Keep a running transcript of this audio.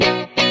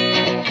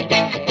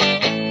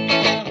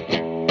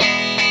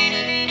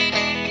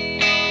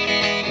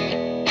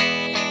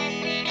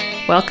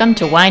Welcome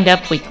to Wind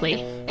Up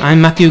Weekly.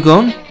 I'm Matthew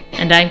Gunn.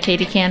 And I'm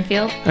Katie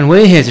Canfield. And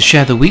we're here to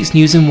share the week's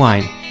news in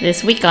wine.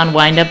 This week on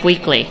Wind Up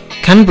Weekly.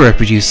 Canberra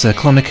producer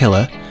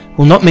Clonakilla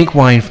will not make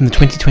wine from the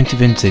 2020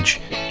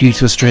 vintage due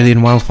to Australian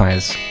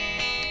wildfires.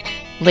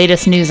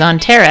 Latest news on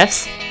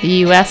tariffs.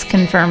 The US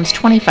confirms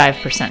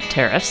 25%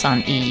 tariffs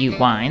on EU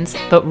wines,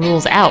 but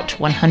rules out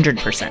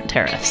 100%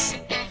 tariffs.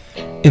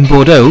 In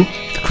Bordeaux,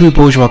 the Cru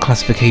Bourgeois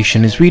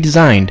classification is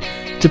redesigned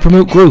to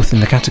promote growth in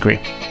the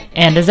category.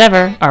 And as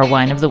ever, our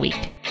wine of the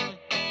week.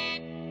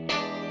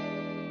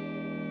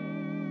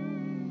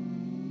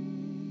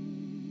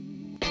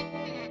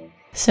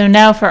 So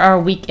now for our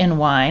week in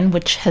wine,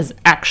 which has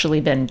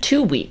actually been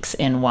 2 weeks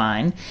in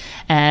wine,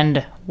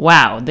 and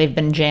wow, they've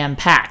been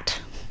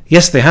jam-packed.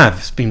 Yes, they have.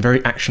 It's been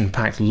very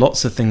action-packed,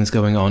 lots of things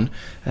going on.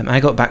 I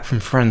got back from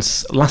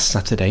France last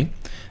Saturday.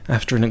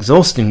 After an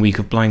exhausting week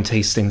of blind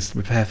tastings to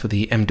prepare for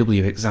the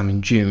MW exam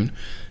in June,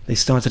 they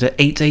started at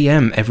 8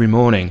 a.m. every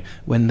morning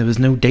when there was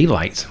no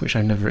daylight, which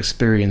I've never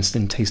experienced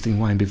in tasting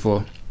wine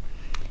before.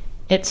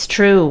 It's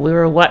true. We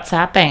were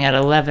WhatsApping at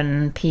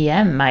 11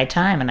 p.m. my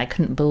time, and I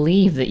couldn't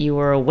believe that you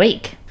were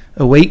awake.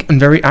 Awake and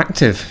very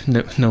active,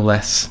 no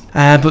less.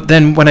 But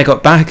then when I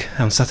got back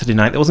on Saturday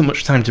night, there wasn't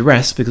much time to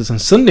rest because on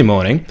Sunday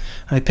morning,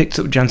 I picked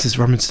up Jancis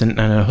Robinson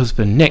and her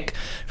husband Nick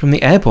from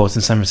the airport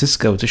in San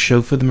Francisco to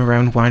chauffeur them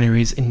around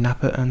wineries in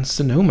Napa and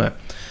Sonoma.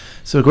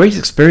 So a great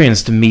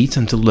experience to meet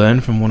and to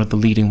learn from one of the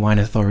leading wine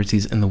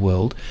authorities in the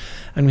world.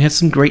 And we had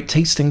some great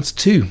tastings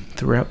too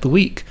throughout the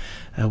week.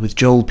 With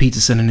Joel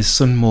Peterson and his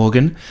son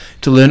Morgan,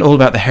 to learn all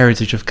about the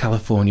heritage of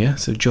California.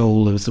 So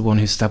Joel was the one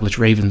who established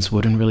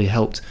Ravenswood and really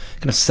helped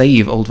kind of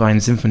save Old Vine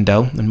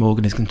Zinfandel, and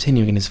Morgan is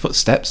continuing in his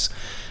footsteps.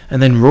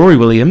 And then Rory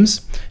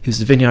Williams, who's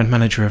the vineyard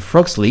manager of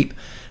Frog's Leap,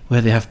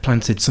 where they have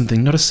planted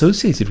something not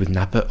associated with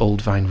Napa,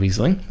 Old Vine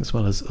Riesling, as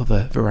well as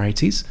other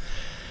varieties.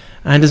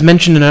 And as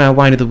mentioned in our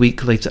Wine of the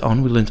Week later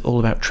on, we learned all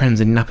about trends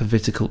in Napa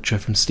viticulture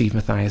from Steve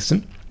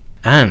Mathiasen.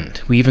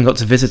 And we even got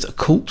to visit a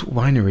cult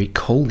winery,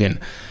 Colgan,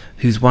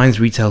 whose wines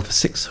retail for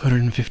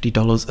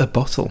 $650 a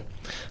bottle.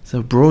 So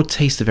a broad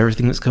taste of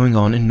everything that's going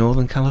on in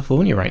Northern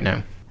California right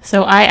now.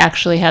 So I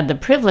actually had the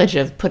privilege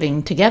of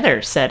putting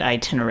together said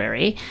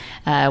itinerary,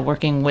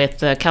 working with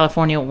the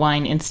California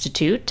Wine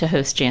Institute to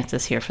host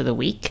Jancis here for the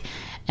week.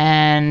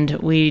 And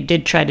we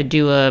did try to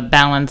do a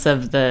balance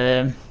of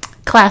the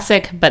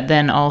classic, but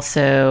then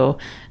also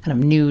kind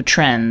of new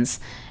trends.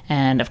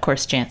 And of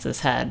course, Jancis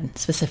had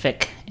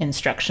specific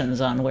instructions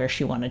on where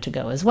she wanted to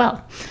go as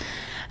well.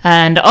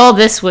 And all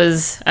this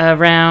was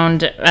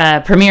around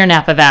Premier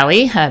Napa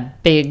Valley, a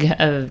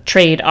big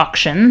trade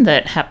auction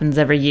that happens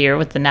every year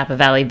with the Napa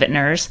Valley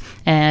Vintners,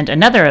 and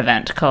another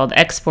event called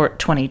Export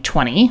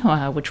 2020,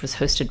 which was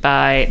hosted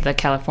by the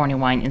California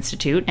Wine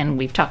Institute, and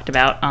we've talked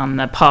about on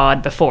the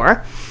pod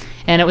before.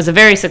 And it was a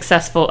very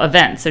successful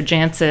event. So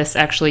Jancis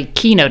actually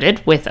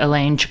keynoted with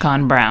Elaine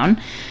Chacon Brown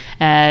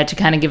to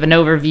kind of give an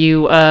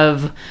overview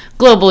of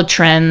global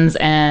trends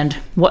and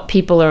what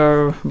people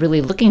are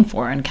really looking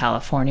for in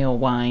California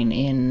wine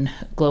in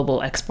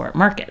global export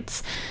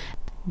markets.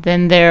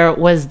 Then there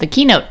was the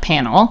keynote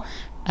panel,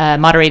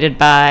 moderated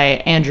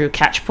by Andrew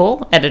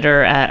Catchpole,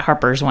 editor at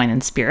Harper's Wine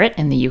and Spirit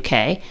in the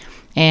UK.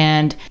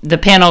 And the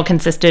panel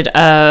consisted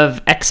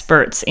of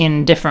experts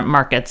in different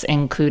markets,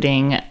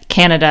 including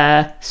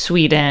Canada,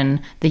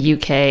 Sweden, the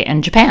UK,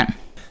 and Japan.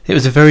 It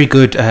was a very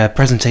good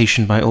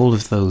presentation by all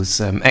of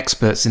those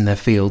experts in their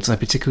fields. I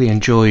particularly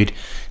enjoyed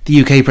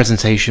the UK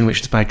presentation,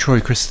 which was by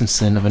Troy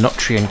Christensen of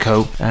Anotri &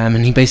 Co.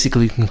 And he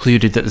basically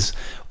concluded that it's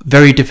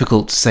very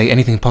difficult to say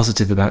anything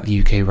positive about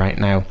the UK right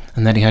now,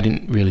 and that he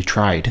hadn't really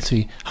tried. So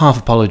he half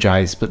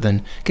apologised, but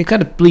then gave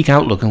kind of bleak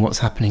outlook on what's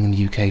happening in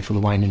the UK for the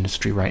wine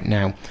industry right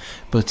now.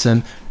 But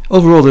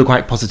overall, they were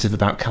quite positive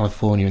about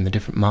California and the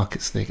different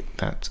markets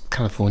that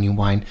California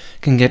wine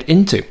can get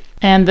into.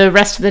 And the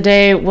rest of the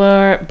day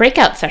were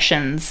breakout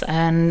sessions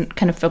and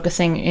kind of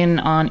focusing in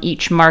on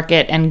each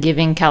market and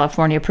giving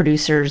California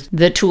producers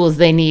the tools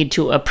they need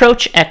to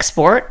approach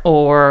export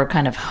or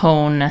kind of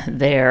hone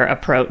their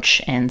approach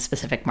in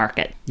specific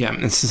market. Yeah,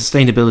 and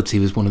sustainability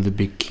was one of the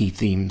big key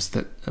themes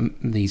that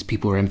these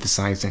people were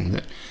emphasizing,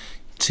 that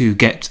to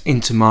get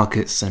into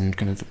markets and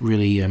kind of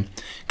really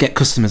get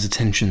customers'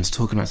 attentions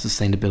talking about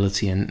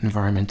sustainability and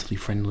environmentally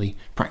friendly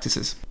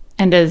practices.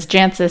 And as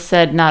Jancis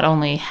said, not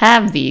only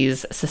have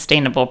these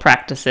sustainable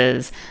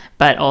practices,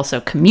 but also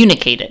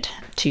communicate it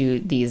to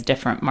these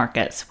different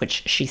markets,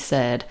 which she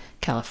said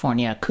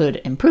California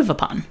could improve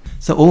upon.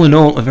 So all in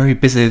all, a very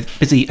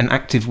busy and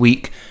active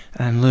week,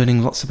 and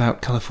learning lots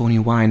about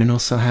California wine and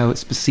also how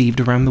it's perceived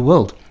around the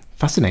world.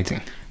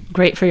 Fascinating.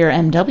 Great for your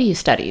MW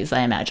studies,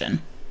 I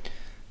imagine.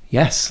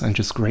 Yes, and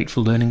just great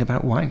for learning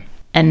about wine.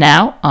 And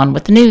now, on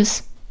with the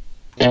news.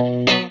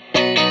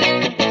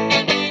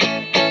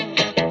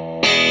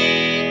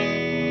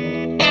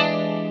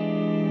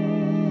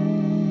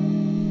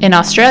 In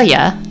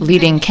Australia,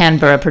 leading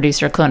Canberra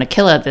producer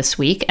Clonakilla this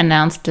week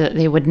announced that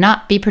they would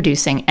not be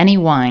producing any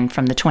wine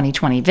from the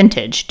 2020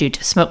 vintage due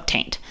to smoke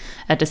taint,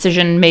 a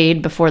decision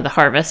made before the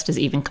harvest is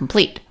even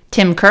complete.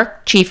 Tim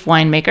Kirk, chief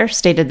winemaker,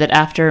 stated that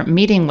after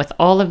meeting with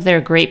all of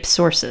their grape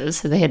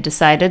sources, they had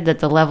decided that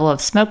the level of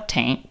smoke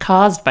taint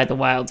caused by the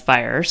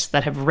wildfires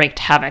that have wreaked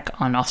havoc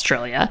on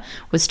Australia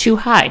was too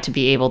high to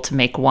be able to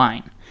make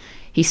wine.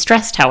 He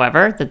stressed,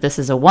 however, that this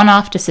is a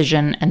one-off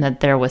decision and that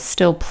there was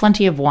still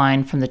plenty of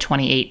wine from the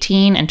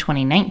 2018 and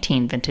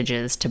 2019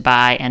 vintages to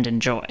buy and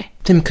enjoy.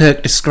 Tim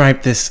Kirk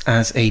described this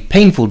as a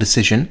painful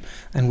decision,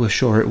 and we're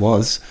sure it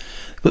was,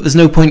 but there's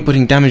no point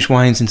putting damaged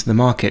wines into the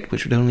market,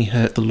 which would only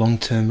hurt the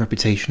long-term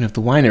reputation of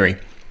the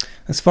winery.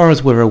 As far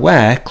as we're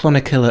aware,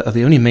 Clonakilla are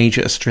the only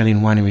major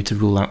Australian winery to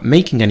rule out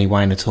making any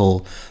wine at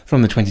all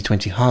from the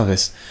 2020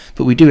 harvest,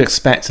 but we do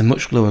expect a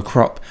much lower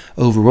crop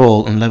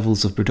overall and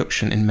levels of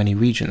production in many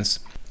regions.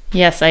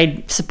 Yes,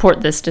 I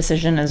support this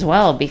decision as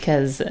well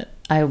because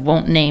I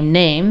won't name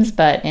names,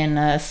 but in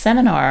a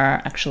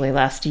seminar actually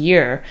last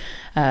year,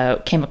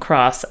 came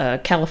across a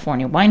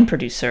California wine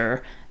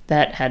producer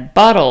that had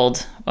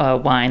bottled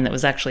wine that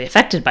was actually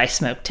affected by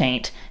smoke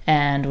taint.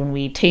 And when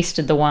we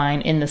tasted the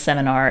wine in the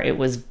seminar, it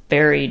was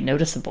very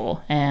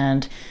noticeable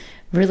and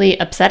really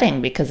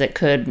upsetting because it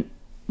could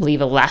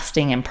leave a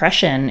lasting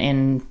impression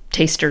in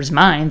tasters'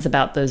 minds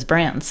about those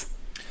brands.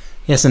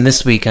 Yes, and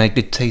this week I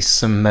did taste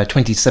some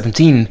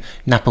 2017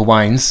 Napa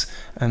wines,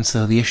 and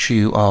so the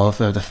issue of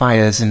the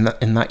fires in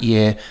that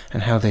year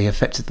and how they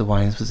affected the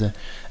wines was a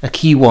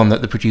key one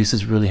that the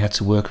producers really had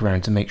to work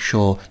around to make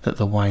sure that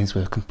the wines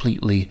were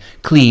completely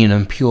clean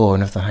and pure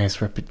and of the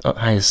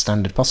highest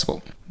standard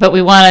possible. But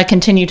we want to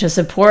continue to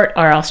support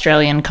our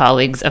Australian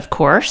colleagues, of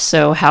course,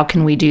 so how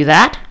can we do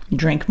that?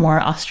 Drink more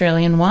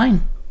Australian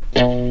wine.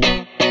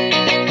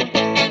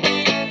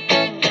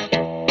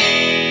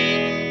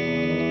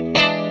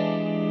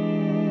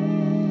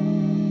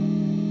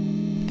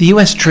 The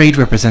US Trade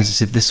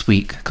Representative this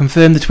week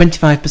confirmed the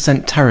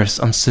 25% tariffs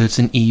on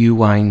certain EU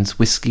wines,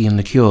 whiskey and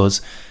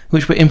liqueurs,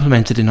 which were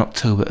implemented in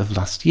October of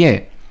last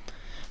year.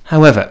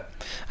 However,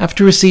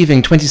 after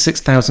receiving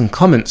 26,000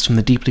 comments from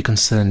the deeply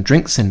concerned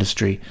drinks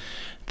industry,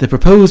 the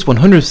proposed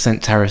 100%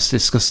 tariffs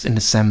discussed in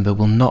December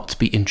will not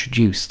be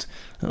introduced,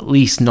 at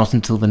least not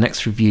until the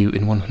next review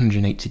in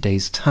 180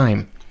 days'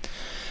 time.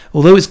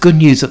 Although it's good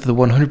news that the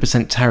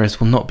 100% tariffs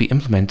will not be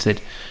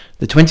implemented,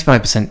 the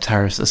 25%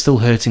 tariffs are still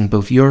hurting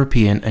both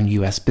European and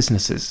US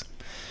businesses.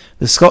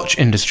 The Scotch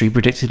industry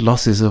predicted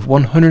losses of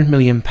 £100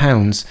 million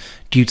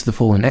due to the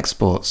fall in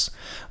exports,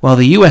 while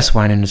the US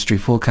wine industry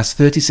forecast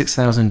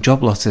 36,000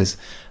 job losses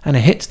and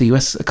a hit to the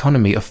US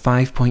economy of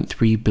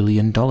 $5.3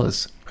 billion.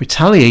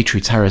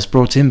 Retaliatory tariffs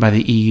brought in by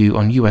the EU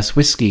on US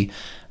whiskey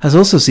has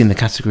also seen the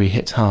category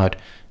hit hard,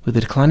 with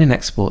a decline in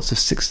exports of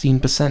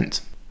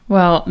 16%.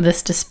 Well,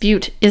 this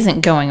dispute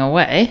isn't going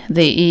away.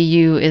 The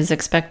EU is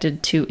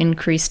expected to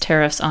increase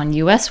tariffs on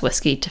US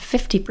whiskey to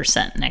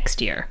 50%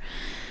 next year.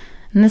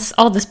 And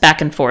all this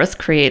back and forth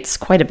creates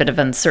quite a bit of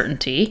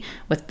uncertainty,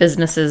 with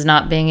businesses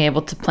not being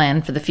able to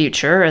plan for the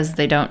future as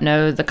they don't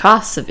know the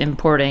costs of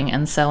importing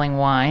and selling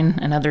wine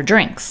and other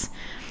drinks.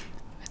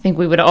 I think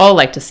we would all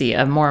like to see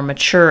a more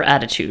mature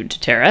attitude to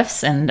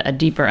tariffs and a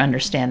deeper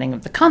understanding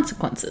of the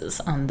consequences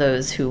on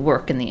those who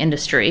work in the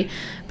industry,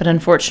 but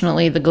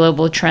unfortunately the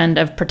global trend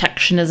of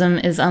protectionism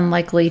is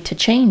unlikely to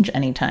change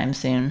anytime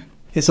soon.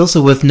 It's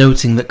also worth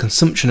noting that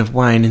consumption of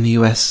wine in the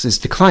US is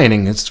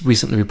declining, as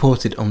recently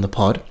reported on the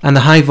pod, and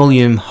the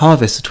high-volume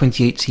harvests of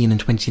 2018 and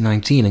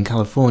 2019 in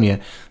California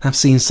have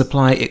seen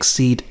supply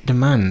exceed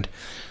demand.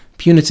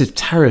 Punitive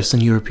tariffs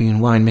on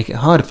European wine make it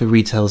harder for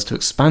retailers to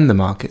expand the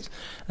market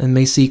and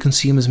may see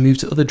consumers move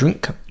to other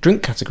drink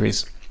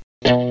categories.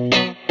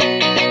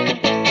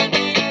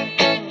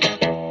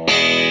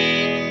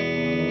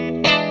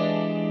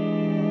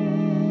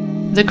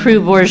 The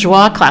Cru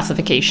Bourgeois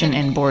classification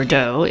in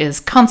Bordeaux is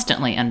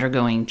constantly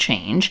undergoing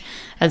change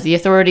as the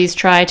authorities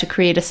try to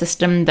create a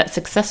system that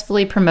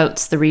successfully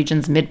promotes the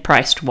region's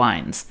mid-priced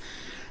wines.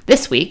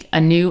 This week,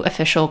 a new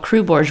official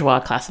Cru Bourgeois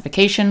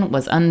classification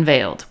was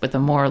unveiled with a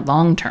more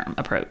long-term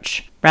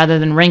approach. Rather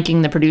than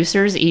ranking the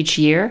producers each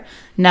year,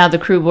 now the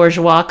Cru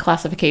Bourgeois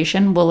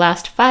classification will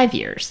last 5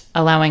 years,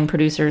 allowing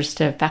producers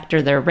to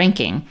factor their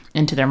ranking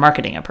into their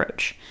marketing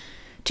approach.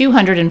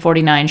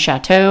 249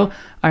 chateaux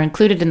are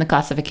included in the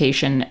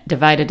classification,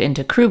 divided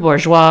into Cru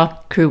Bourgeois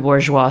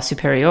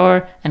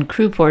Supérieur, and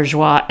Cru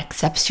Bourgeois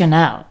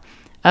Exceptionnel,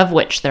 of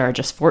which there are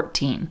just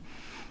 14.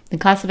 The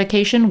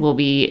classification will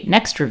be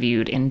next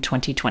reviewed in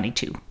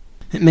 2022.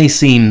 It may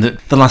seem that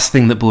the last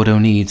thing that Bordeaux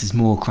needs is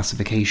more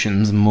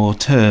classifications and more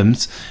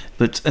terms,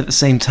 but at the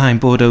same time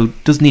Bordeaux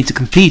does need to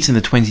compete in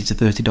the $20 to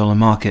 $30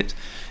 market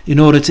in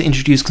order to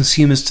introduce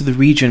consumers to the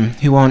region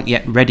who aren't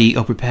yet ready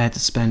or prepared to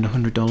spend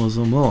 $100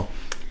 or more.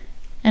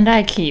 And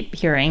I keep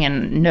hearing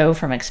and know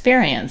from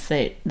experience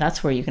that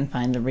that's where you can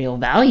find the real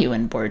value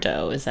in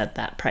Bordeaux, is at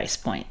that price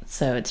point.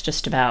 So it's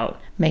just about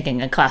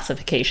making a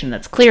classification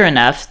that's clear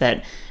enough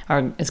that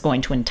is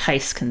going to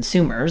entice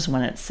consumers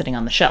when it's sitting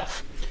on the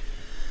shelf.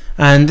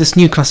 And this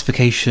new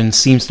classification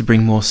seems to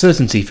bring more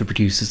certainty for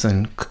producers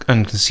and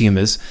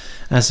consumers,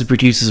 as the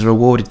producers are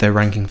awarded their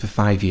ranking for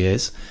 5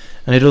 years,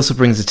 And it also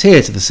brings a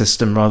tier to the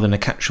system rather than a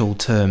catch-all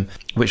term,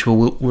 which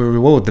will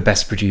reward the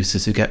best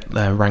producers who get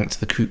ranked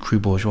the Cru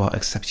Bourgeois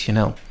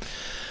Exceptionnel.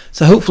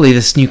 So hopefully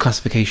this new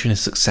classification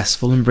is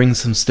successful and brings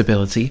some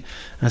stability,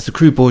 as the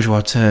Cru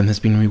Bourgeois term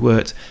has been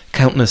reworked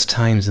countless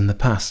times in the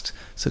past.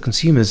 So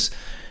consumers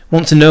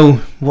want to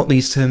know what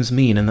these terms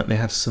mean and that they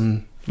have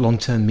some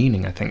long-term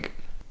meaning, I think.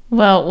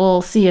 Well,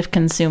 we'll see if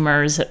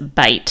consumers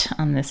bite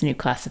on this new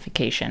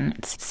classification.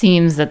 It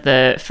seems that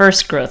the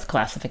first growth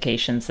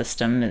classification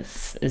system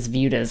is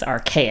viewed as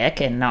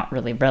archaic and not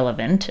really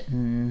relevant,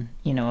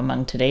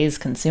 among today's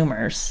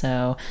consumers.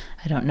 So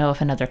I don't know if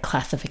another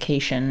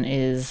classification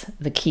is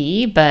the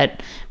key,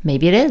 but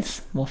maybe it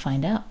is. We'll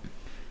find out.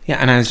 Yeah,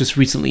 and I was just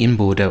recently in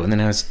Bordeaux, and then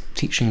I was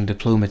teaching a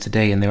diploma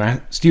today,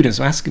 and students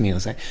were asking me, I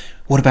was like,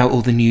 what about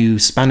all the new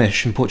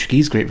Spanish and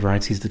Portuguese grape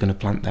varieties they're going to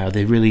plant there? Are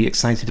they really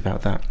excited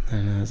about that?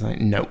 And I was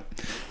like, no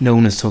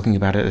one is talking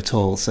about it at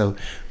all. So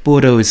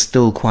Bordeaux is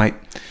still quite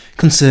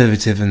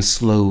conservative and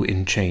slow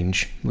in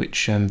change,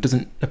 which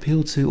doesn't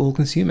appeal to all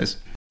consumers.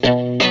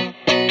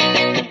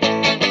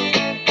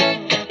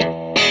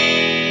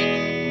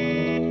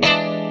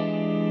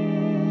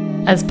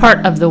 As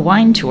part of the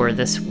wine tour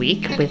this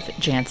week with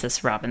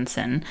Jancis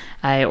Robinson,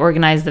 I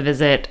organized the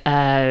visit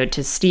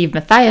to Steve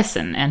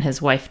Mathiasen and his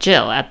wife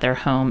Jill at their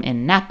home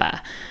in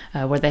Napa,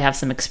 where they have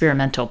some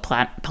experimental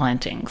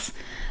plantings.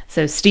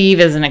 So Steve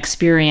is an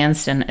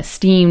experienced and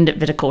esteemed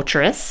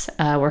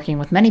viticulturist, working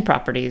with many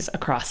properties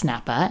across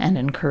Napa and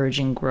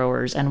encouraging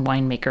growers and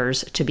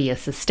winemakers to be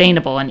as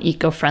sustainable and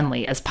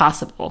eco-friendly as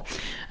possible,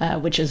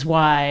 which is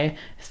why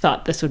I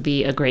thought this would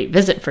be a great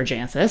visit for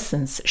Jancis,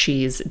 since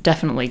she's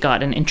definitely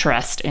got an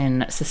interest in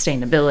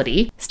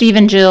sustainability. Steve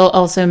and Jill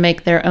also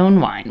make their own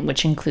wine,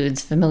 which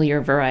includes familiar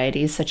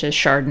varieties such as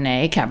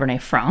Chardonnay,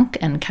 Cabernet Franc,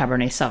 and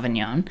Cabernet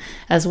Sauvignon,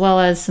 as well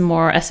as some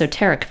more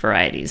esoteric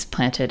varieties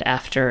planted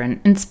after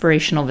an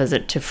inspirational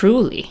visit to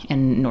Friuli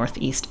in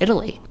northeast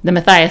Italy. The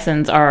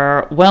Mathiasens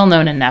are well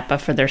known in Napa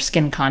for their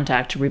skin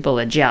contact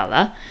Ribolla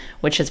Gialla,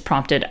 which has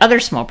prompted other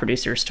small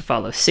producers to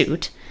follow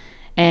suit.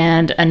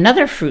 And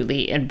another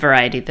Friuli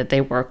variety that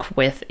they work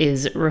with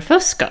is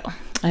Refosco.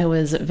 I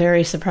was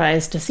very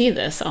surprised to see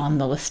this on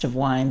the list of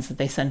wines that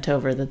they sent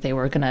over that they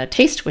were going to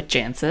taste with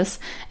Jancis,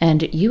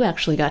 and you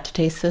actually got to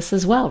taste this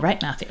as well,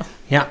 right, Matthew?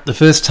 Yeah, the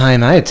first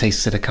time I had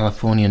tasted a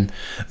Californian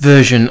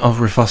version of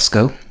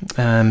Refosco.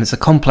 It's a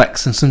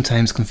complex and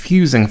sometimes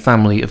confusing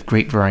family of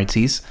grape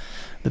varieties.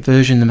 The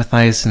version the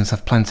Mathiasens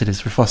have planted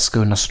is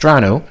Refosco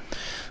Nostrano,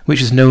 which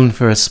is known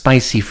for a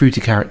spicy, fruity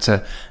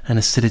character and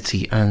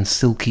acidity and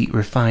silky,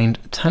 refined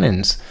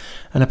tannins.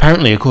 And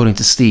apparently, according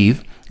to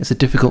Steve, it's a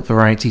difficult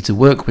variety to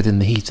work with in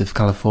the heat of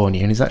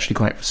California, and he's actually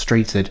quite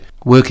frustrated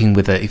working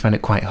with it. He found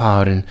it quite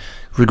hard and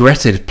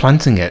regretted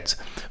planting it.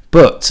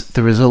 But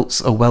the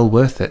results are well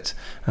worth it,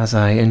 as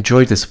I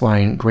enjoyed this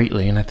wine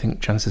greatly, and I think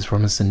Jancis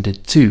Robinson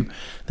did too.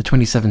 The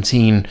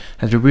 2017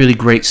 had a really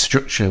great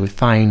structure with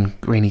fine,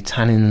 grainy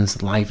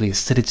tannins, lively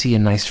acidity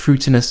and nice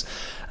fruitiness,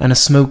 and a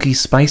smoky,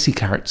 spicy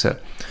character.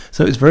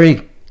 So it's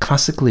very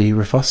classically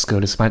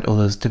Refosco, despite all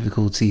those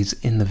difficulties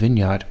in the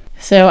vineyard.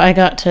 So I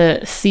got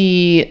to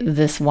see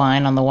this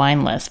wine on the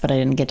wine list, but I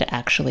didn't get to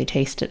actually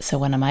taste it. So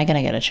when am I going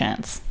to get a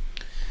chance?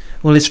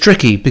 Well, it's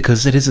tricky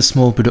because it is a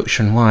small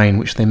production wine,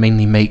 which they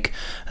mainly make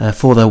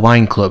for their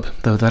wine club,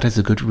 though that is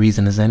a good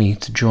reason as any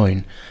to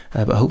join.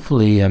 But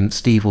hopefully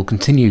Steve will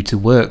continue to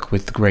work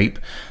with the grape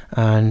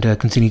and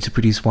continue to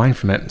produce wine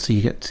from it, so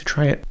you get to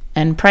try it.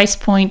 And price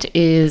point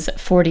is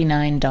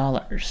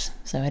 $49,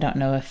 so I don't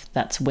know if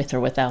that's with or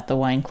without the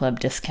wine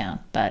club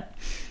discount, but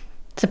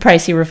it's a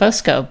pricey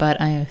Refosco, but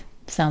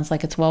sounds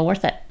like it's well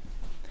worth it.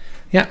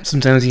 Yeah,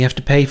 sometimes you have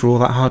to pay for all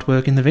that hard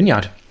work in the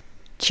vineyard.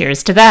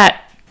 Cheers to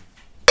that.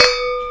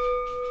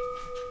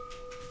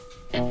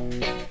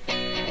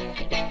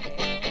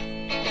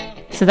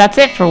 So that's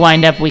it for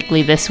Wind Up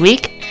Weekly this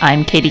week.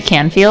 I'm Katie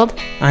Canfield.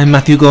 I'm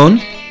Matthew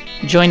Gaughan.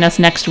 Join us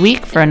next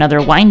week for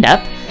another Wind Up.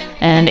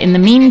 And in the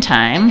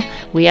meantime,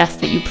 we ask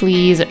that you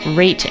please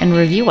rate and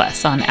review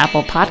us on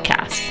Apple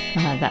Podcasts.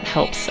 That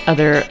helps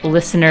other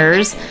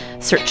listeners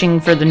searching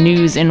for the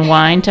news in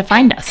wine to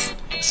find us.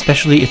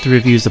 Especially if the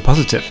reviews are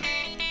positive.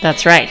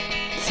 That's right.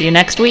 See you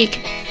next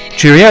week.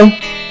 Cheerio.